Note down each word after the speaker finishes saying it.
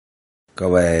各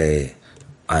位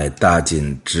爱大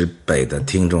锦之北的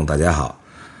听众大家好，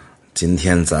今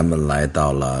天咱们来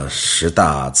到了10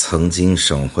大曾经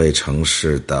省会城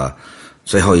市的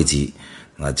最后一集，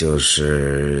那就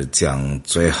是讲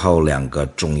最后2个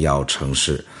重要城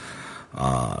市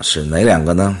是哪2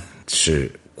个呢？是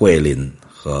桂林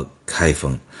和开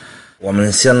封。我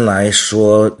们先来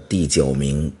说第9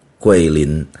名桂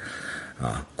林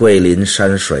桂林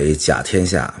山水甲天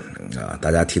下大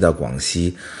家提到广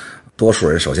西，多数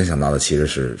人首先想到的其实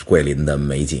是桂林的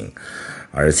美景，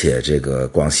而且这个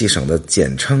广西省的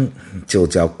简称就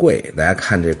叫桂。大家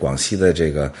看这广西的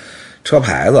这个车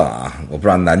牌子我不知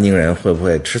道南宁人会不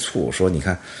会吃醋，说你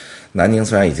看南宁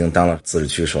虽然已经当了自治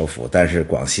区首府，但是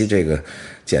广西这个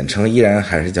简称依然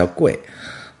还是叫桂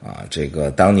这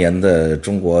个当年的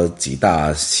中国几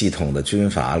大系统的军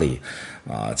阀里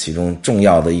其中重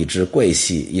要的一支桂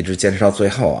系一直坚持到最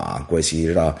后桂系一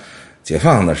直到解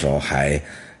放的时候还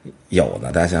有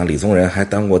呢。大家想李宗仁还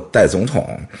当过代总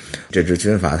统，这支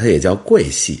军阀它也叫桂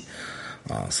系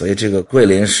所以这个桂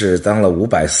林是当了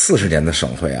540年的省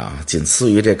会仅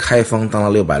次于这开封当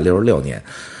了666年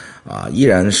依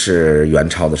然是元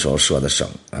朝的时候设的省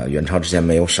元朝之前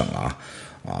没有省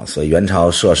所以元朝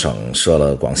设省设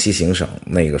了广西行省，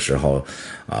那个时候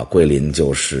桂林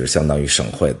就是相当于省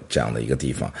会这样的一个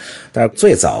地方。但是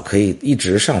最早可以一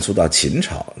直上溯到秦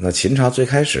朝，那秦朝最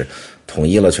开始统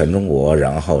一了全中国，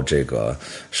然后这个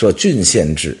设郡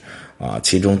县制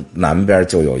其中南边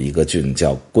就有一个郡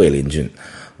叫桂林郡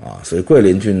所以桂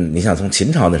林郡你想从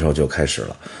秦朝那时候就开始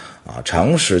了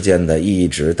长时间的一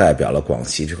直代表了广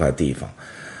西这块地方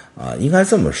应该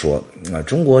这么说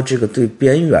中国这个对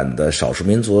边远的少数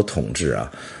民族的统治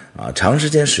长时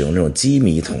间使用这种羁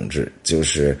縻统治，就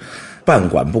是半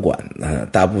管不管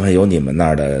大部分由你们那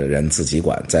儿的人自己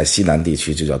管，在西南地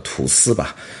区就叫土司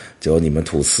吧，就你们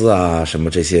土司什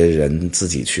么这些人自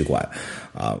己去管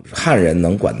汉人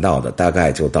能管到的大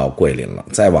概就到桂林了，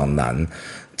再往南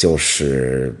就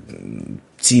是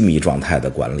羁縻状态的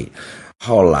管理。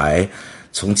后来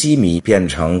从羁縻变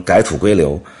成改土归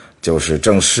流，就是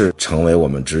正式成为我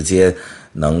们直接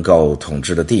能够统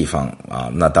治的地方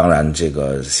那当然这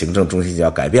个行政中心就要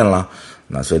改变了，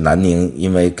那所以南宁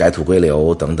因为改土归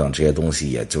流等等这些东西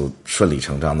也就顺理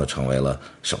成章的成为了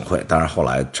省会，当然后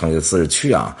来成为了自治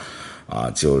区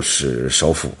就是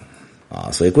首府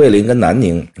所以桂林跟南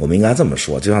宁我们应该这么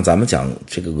说，就像咱们讲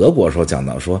这个俄国的时候讲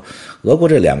到说俄国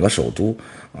这2个首都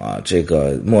这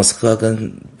个莫斯科跟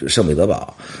圣彼得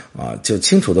堡就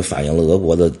清楚地反映了俄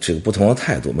国的这个不同的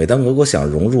态度。每当俄国想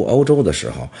融入欧洲的时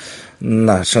候，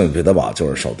那圣彼得堡就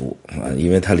是首都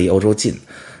因为它离欧洲近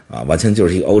完全就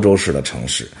是一个欧洲式的城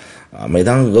市每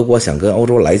当俄国想跟欧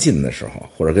洲来劲的时候，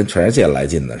或者跟全世界来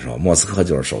劲的时候，莫斯科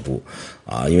就是首都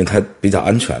因为它比较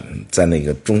安全，在那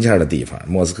个中间的地方。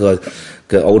莫斯科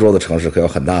跟欧洲的城市可有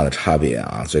很大的差别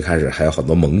最开始还有很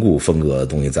多蒙古风格的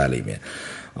东西在里面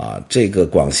这个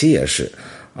广西也是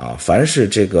凡是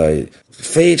这个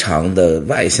非常的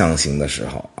外向型的时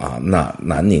候那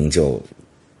南宁就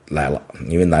来了，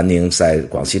因为南宁在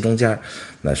广西中间，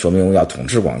那说明要统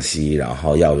治广西，然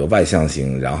后要有外向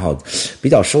型，然后比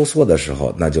较收缩的时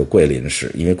候，那就桂林市，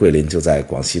因为桂林就在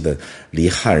广西的离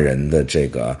汉人的这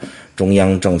个中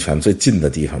央政权最近的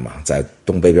地方嘛，在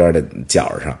东北边的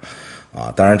角上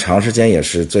当然长时间也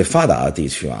是最发达的地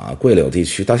区桂柳地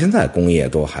区到现在工业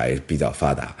都还比较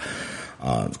发达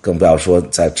更不要说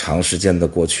在长时间的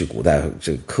过去古代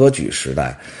这个科举时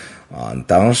代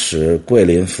当时桂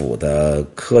林府的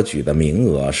科举的名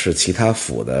额是其他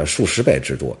府的数十倍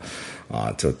之多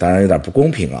就当然有点不公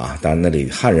平当然那里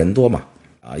汉人多嘛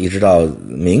一直到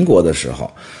民国的时候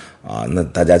那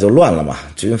大家就乱了嘛，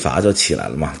军阀就起来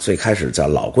了嘛。最开始叫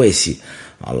老桂系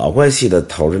老桂系的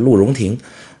头是陆荣廷，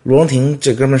陆荣廷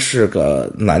这哥们是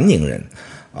个南宁人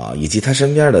以及他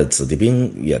身边的子弟兵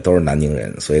也都是南宁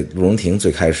人，所以陆荣廷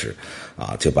最开始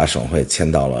就把省会迁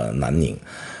到了南宁。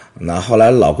那后来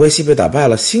老桂系被打败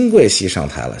了，新桂系上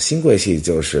台了，新桂系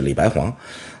就是李白黄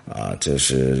这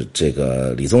是这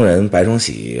个李宗仁、白崇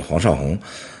禧、黄绍竑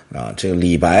这个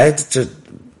李白这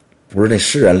不是那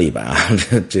诗人李白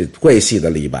这桂系的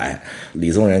李白，李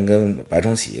宗仁跟白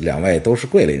崇禧2位都是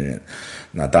桂林人，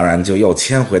那当然就又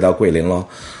迁回到桂林咯。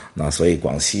那所以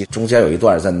广西中间有一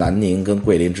段在南宁跟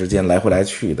桂林之间来回来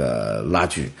去的拉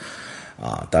锯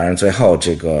当然最后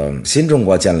这个新中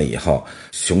国建立以后，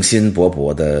雄心勃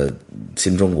勃的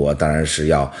新中国当然是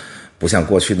要不像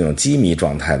过去那种羁縻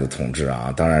状态的统治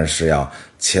当然是要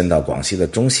迁到广西的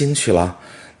中心去了。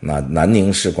那南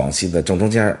宁是广西的正中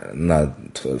间，那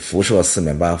辐射四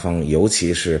面八方，尤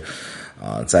其是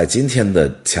在今天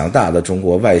的强大的中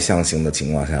国外向型的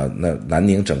情况下，那南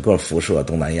宁整个辐射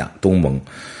东南亚、东盟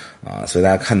所以大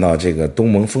家看到这个东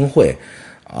盟峰会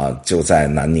就在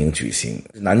南宁举行。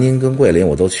南宁跟桂林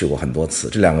我都去过很多次，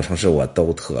这两个城市我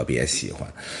都特别喜欢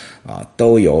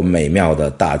都有美妙的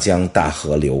大江大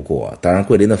河流过。当然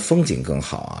桂林的风景更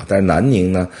好但是南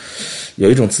宁呢有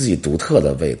一种自己独特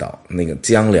的味道，那个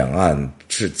江两岸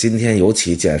是今天尤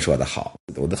其建设的好。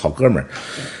我的好哥们儿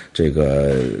这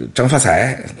个张发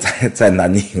财在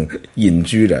南宁隐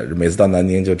居着，每次到南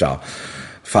宁就找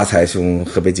发财兄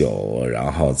喝杯酒，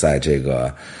然后在这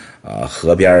个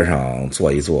河边上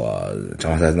坐一坐。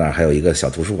张发财那儿还有一个小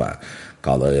图书馆，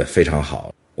搞得也非常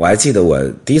好。我还记得我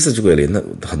第一次去桂林的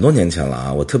很多年前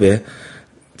了我特别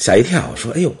吓一跳，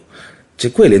说哎呦，这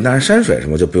桂林当然山水什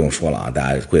么就不用说了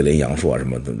大家桂林阳朔什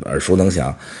么的耳熟能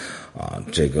详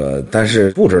这个但是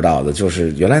不知道的就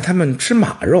是原来他们吃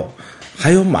马肉，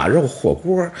还有马肉火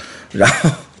锅。然后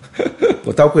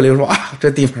我到桂林说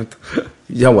这地方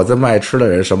像我这么爱吃的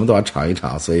人什么都要尝一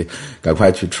尝，所以赶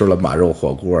快去吃了马肉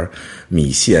火锅、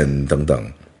米线等等。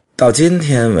到今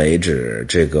天为止，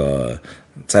这个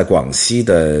在广西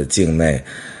的境内，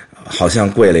好像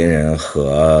桂林人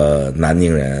和南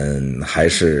宁人还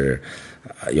是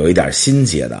有一点心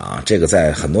结的这个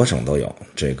在很多省都有。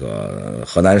这个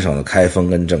河南省的开封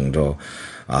跟郑州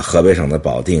河北省的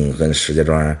保定跟石家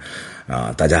庄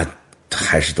大家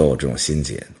还是都有这种心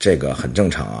结，这个很正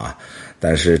常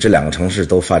但是这两个城市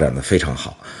都发展得非常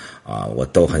好我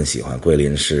都很喜欢。桂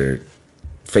林是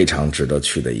非常值得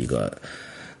去的一个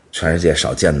全世界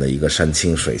少见的一个山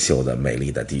清水秀的美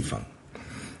丽的地方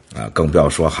更不要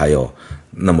说还有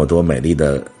那么多美丽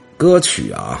的歌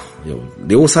曲有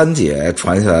刘三姐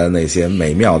传下来的那些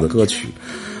美妙的歌曲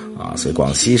所以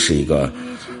广西是一个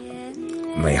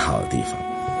美好的地方。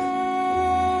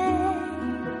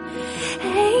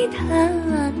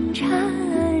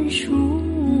阐述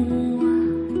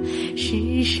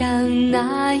世上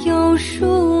哪有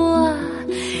树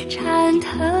缠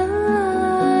藤，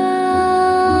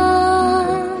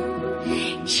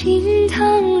青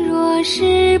藤若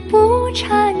是不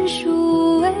缠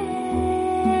树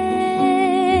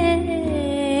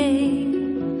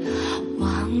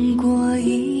枉过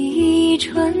一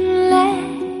春泪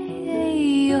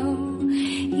又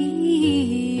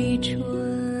一春。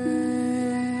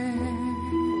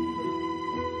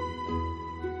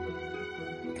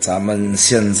咱们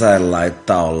现在来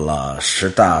到了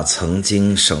10大曾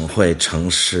经省会城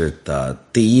市的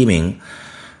第1名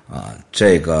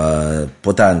这个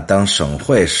不但当省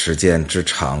会时间之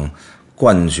长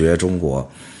冠绝中国，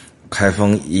开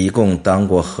封一共当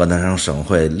过河南省省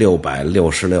会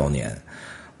666年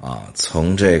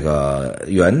从这个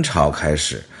元朝开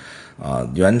始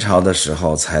元朝的时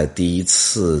候才第一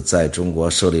次在中国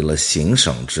设立了行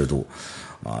省制度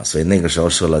所以那个时候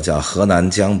设了叫河南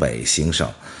江北行省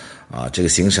这个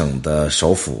行省的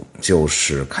首府就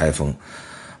是开封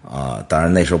当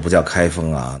然那时候不叫开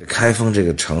封开封这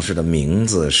个城市的名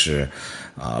字是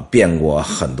变过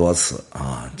很多次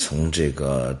从这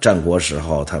个战国时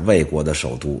候它魏国的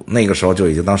首都，那个时候就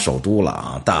已经当首都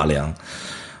了大梁。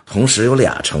同时有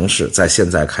2城市在现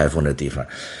在开封这地方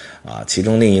其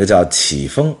中另一个叫启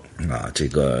丰这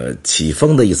个启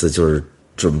丰的意思就是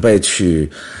准备去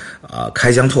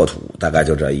开疆拓土，大概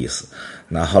就这意思。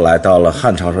那后来到了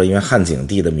汉朝时候，因为汉景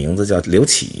帝的名字叫刘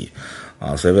启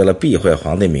所以为了避讳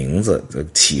皇帝名字，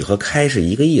启和开是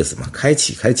一个意思嘛，开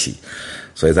启，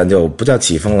所以咱就不叫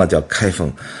启丰了，叫开封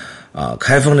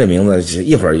开封这名字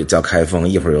一会儿叫开封，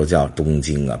一会儿又叫东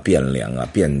京汴梁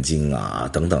汴京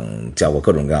等等，叫过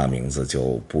各种各样的名字，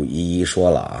就不一一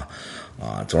说了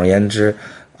总而言之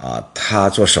他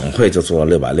做省会就做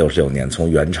了666年，从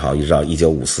元朝一直到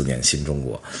1954年新中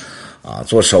国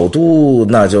做首都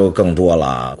那就更多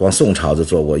了，光宋朝就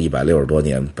做过160多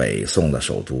年北宋的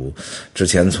首都。之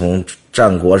前从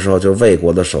战国时候就是魏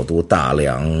国的首都大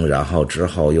梁，然后之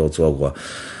后又做过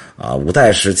五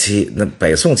代时期，那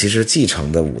北宋其实继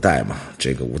承的五代嘛，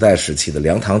这个五代时期的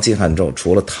梁唐晋汉纣，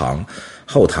除了唐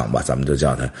后唐吧，咱们就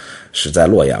叫它是在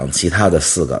洛阳，其他的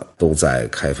4个都在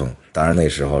开封。当然那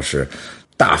时候是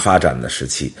大发展的时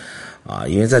期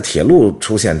因为在铁路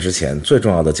出现之前，最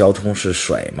重要的交通是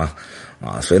水嘛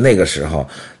所以那个时候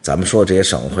咱们说这些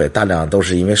省会大量都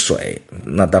是因为水。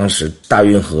那当时大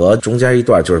运河中间一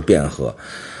段就是汴河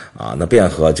那汴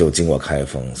河就经过开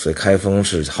封，所以开封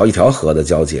是好几条河的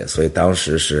交界，所以当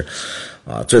时是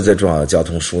最重要的交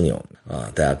通枢纽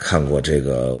大家看过这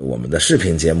个我们的视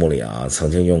频节目里曾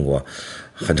经用过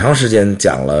很长时间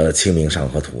讲了清明上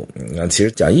河图。其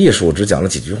实讲艺术只讲了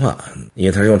几句话，因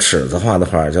为它是用尺子画的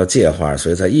画叫界画，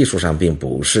所以在艺术上并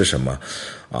不是什么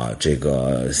这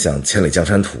个像千里江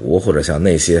山图或者像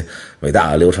那些伟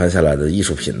大流传下来的艺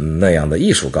术品那样的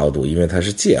艺术高度，因为它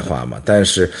是界画嘛。但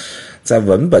是在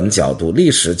文本角度、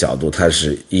历史角度，它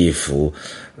是一幅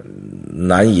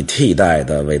难以替代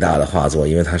的伟大的画作，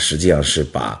因为它实际上是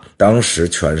把当时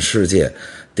全世界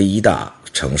第一大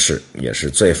城市，也是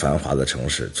最繁华的城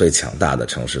市、最强大的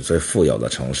城市、最富有的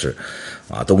城市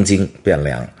东京汴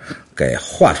梁给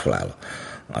画出来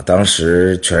了当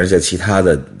时全世界其他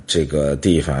的这个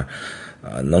地方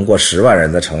能过10万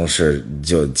人的城市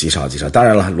就极少极少。当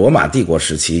然了，罗马帝国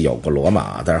时期有过罗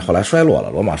马，但是后来衰落了，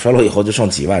罗马衰落以后就剩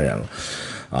几万人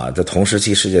了在同时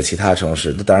期世界其他城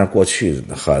市，当然过去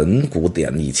很古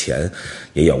典以前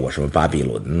也有过什么巴比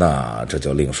伦这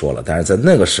就另说了。但是在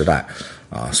那个时代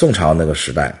宋朝那个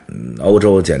时代欧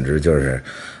洲简直就是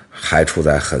还处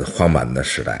在很荒蛮的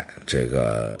时代，这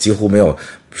个几乎没有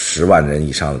10万人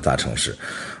以上的大城市，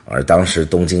而当时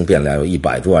东京汴梁有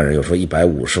100多万人，有说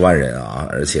150万人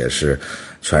而且是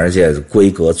全世界规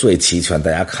格最齐全。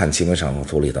大家看《清明上河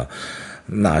图》里头，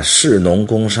那士农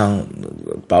工商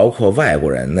包括外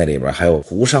国人，那里边还有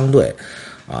胡商队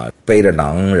背着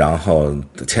囊然后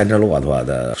牵着骆驼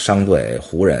的商队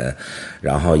胡人，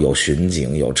然后有巡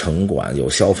警、有城管、有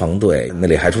消防队，那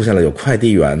里还出现了有快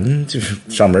递员，就是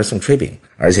上门送炊饼，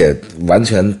而且完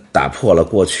全打破了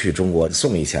过去中国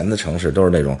宋以前的城市都是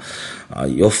那种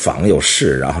有坊有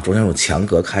市，然后中间有墙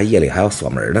隔开，夜里还要锁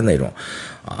门的那种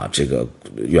这个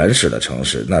原始的城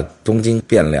市。那东京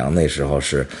汴梁那时候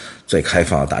是最开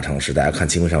放的大城市，大家看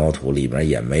《清明上河图》里边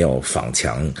也没有坊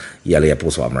墙，夜里也不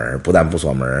锁门，不但不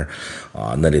锁门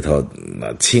那里头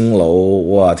青楼，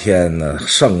我天哪，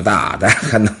盛大，大家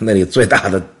看到那里最大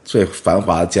的最繁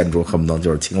华的建筑恨不得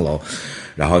就是青楼，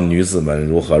然后女子们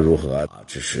如何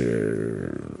这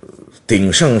是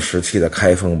鼎盛时期的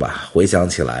开封吧，回想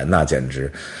起来那简直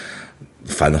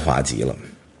繁华极了。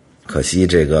可惜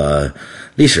这个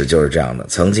历史就是这样的，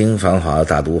曾经繁华的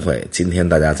大都会，今天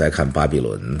大家再看巴比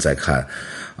伦，再看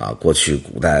过去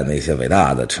古代那些伟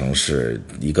大的城市，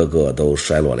一个个都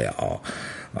衰落了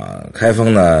开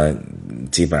封呢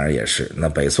基本上也是，那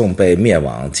北宋被灭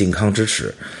亡靖康之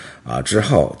耻之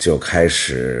后就开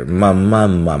始慢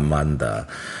慢的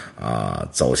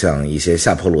走向一些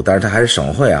下坡路，但是它还是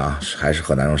省会还是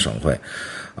河南省省会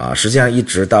实际上一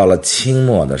直到了清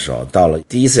末的时候，到了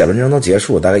第一次鸦片战争都结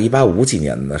束，大概1850几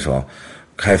年的时候，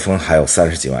开封还有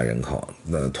30几万人口。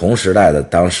那同时代的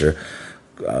当时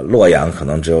洛阳可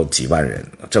能只有几万人，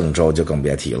郑州就更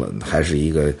别提了，还是一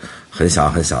个很小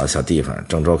很小的小地方，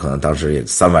郑州可能当时也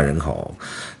3万人口，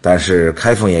但是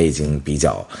开封也已经比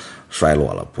较衰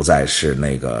落了，不再是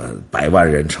那个100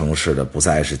万人城市的，不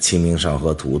再是《清明上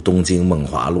河图》《东京梦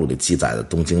华录》里记载的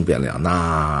东京汴梁，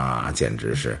那简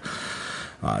直是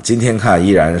今天看依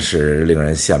然是令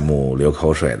人羡慕流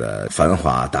口水的繁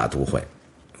华大都会。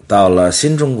到了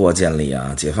新中国建立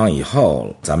解放以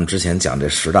后，咱们之前讲这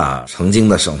10大曾经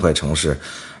的省会城市，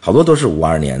好多都是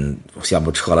52年，要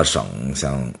不撤了省，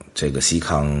像这个西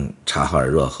康、察哈尔、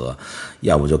热河，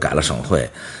要不就改了省会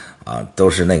都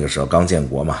是那个时候刚建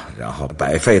国嘛，然后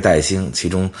百废待兴，其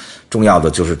中重要的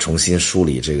就是重新梳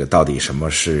理这个到底什么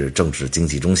是政治经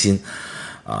济中心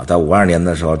到52年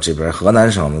的时候，这边河南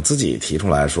省呢自己提出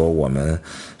来说，我们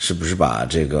是不是把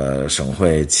这个省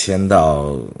会迁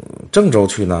到郑州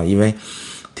去呢？因为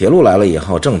铁路来了以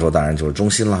后，郑州当然就是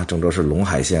中心了，郑州是陇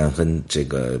海线跟这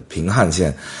个平汉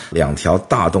线2条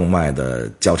大动脉的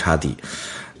交叉地。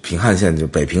平汉线就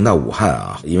北平到武汉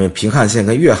因为平汉线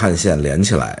跟粤汉线连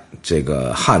起来，这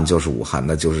个汉就是武汉，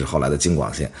那就是后来的京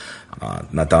广线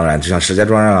那当然就像石家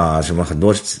庄什么很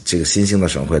多这个新兴的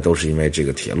省会都是因为这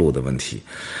个铁路的问题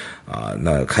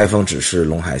那开封只是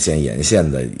陇海线沿线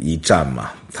的一站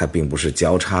嘛，它并不是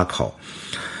交叉口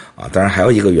当然还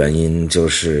有一个原因就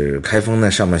是开封那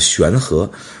上面悬河，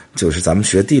就是咱们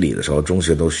学地理的时候中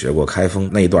学都学过，开封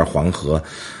那一段黄河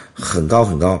很高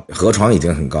很高，河床已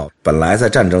经很高，本来在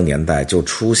战争年代就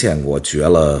出现过决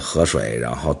了河水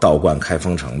然后倒灌开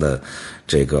封城的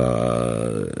这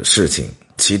个事情，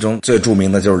其中最著名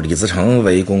的就是李自成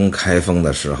围攻开封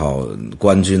的时候，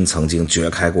官军曾经决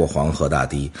开过黄河大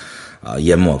堤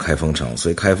淹没开封城，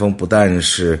所以开封不但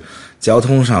是交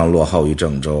通上落后于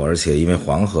郑州，而且因为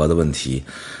黄河的问题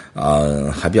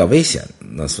还比较危险，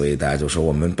那所以大家就说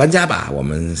我们搬家吧，我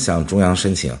们向中央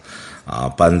申请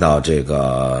搬到这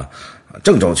个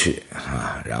郑州去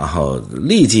然后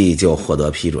立即就获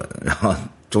得批准，然后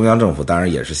中央政府当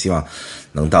然也是希望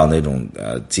能到那种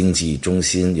经济中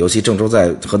心，尤其郑州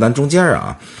在河南中间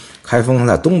开封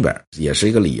在东边，也是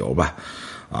一个理由吧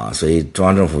所以中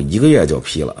央政府1个月就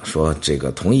批了，说这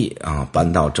个同意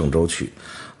搬到郑州去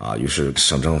于是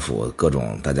省政府各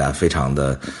种大家非常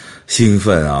的兴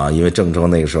奋因为郑州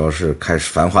那个时候是开始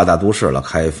繁华大都市了，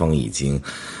开封已经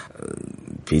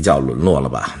比较沦落了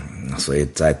吧所以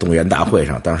在动员大会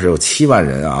上，当时有7万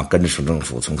人啊，跟着省政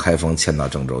府从开封迁到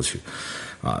郑州去。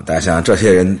大家想想，这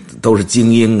些人都是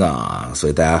精英啊，所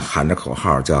以大家喊着口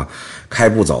号叫开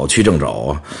不走去郑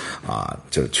州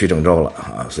就去郑州了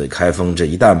所以开封这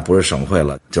一旦不是省会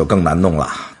了，就更难弄了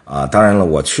当然了，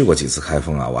我去过几次开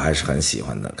封我还是很喜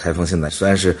欢的。开封现在虽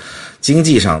然是经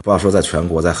济上不要说在全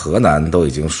国，在河南都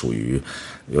已经属于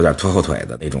有点拖后腿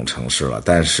的那种城市了，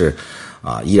但是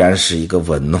依然是一个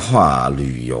文化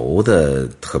旅游的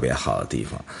特别好的地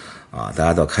方大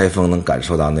家到开封能感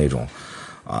受到那种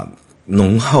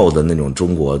浓厚的那种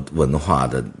中国文化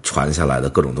的传下来的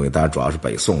各种东西，当然主要是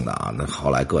北宋的那后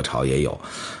来各朝也有，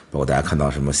包括大家看到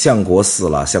什么相国寺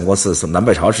了，相国寺是南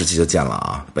北朝时期就建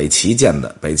了北齐建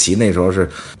的，北齐那时候是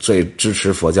最支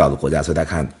持佛教的国家，所以大家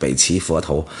看北齐佛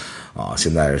头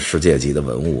现在是世界级的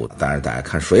文物。当然大家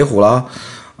看水浒了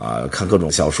看各种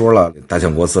小说了，大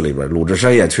相国寺里边鲁智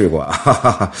深也去过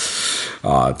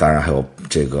当然还有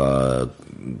这个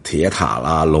铁塔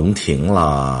啦、龙亭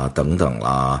啦等等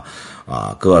啦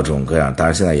各种各样。当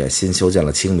然现在也新修建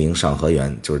了清明上河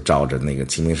园，就是照着那个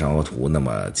清明上河图那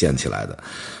么建起来的。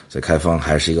所以开封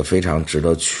还是一个非常值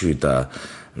得去的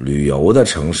旅游的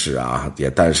城市也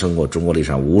诞生过中国历史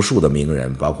上无数的名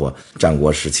人，包括战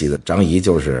国时期的张仪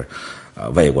就是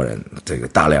魏国人，这个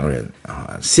大梁人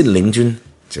信陵君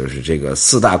就是这个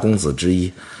4大公子之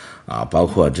一包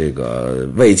括这个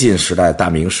魏晋时代大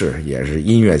名士也是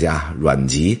音乐家阮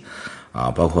籍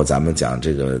包括咱们讲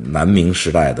这个南明时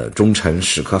代的忠臣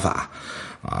史可法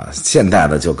现代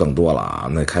的就更多了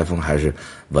那开封还是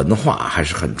文化还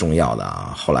是很重要的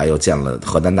后来又建了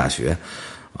河南大学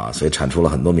所以产出了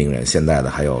很多名人。现在的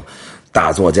还有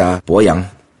大作家伯阳，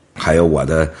还有我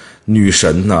的女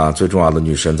神最重要的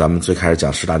女神，咱们最开始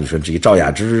讲10大女神之一赵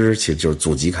雅芝，其实就是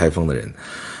祖籍开封的人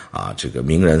这个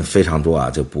名人非常多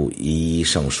就不一一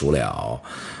胜数了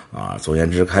总而言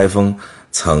之，开封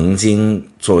曾经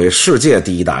作为世界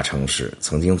第1大城市，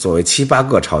曾经作为7、8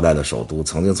个朝代的首都，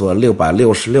曾经做了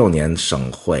666年省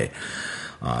会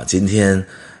今天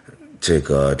这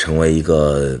个成为一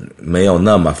个没有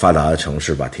那么发达的城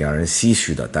市吧，挺让人唏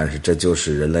嘘的。但是这就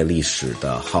是人类历史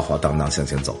的浩浩荡荡向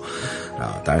前走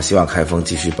当然希望开封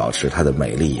继续保持它的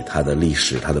美丽、它的历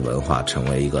史、它的文化，成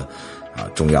为一个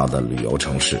重要的旅游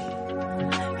城市。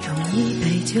用一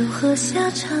杯酒喝下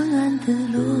长安的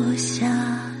落霞，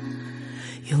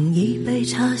用一杯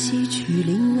茶洗去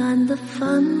临安的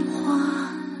繁华，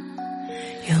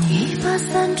用一把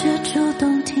伞遮住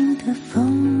洞庭的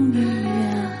风雨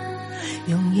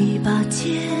用一把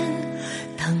剑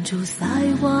挡住塞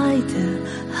外的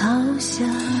豪侠，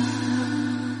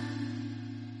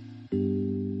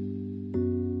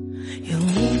用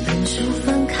一本书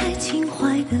翻开情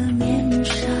怀的面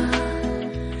纱，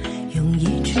用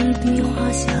一支笔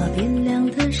画下变亮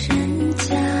的人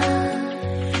家，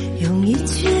用一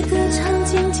阙歌唱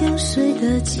进江水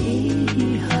的记忆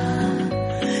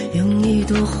用一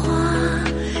朵花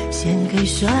献给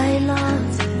衰老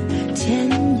的天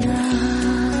涯。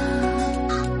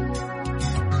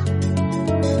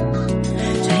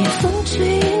追风吹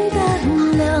云淡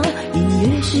了，音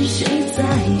乐是谁在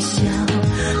笑？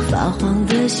发黄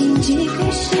的心寄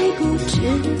给谁不知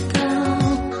道？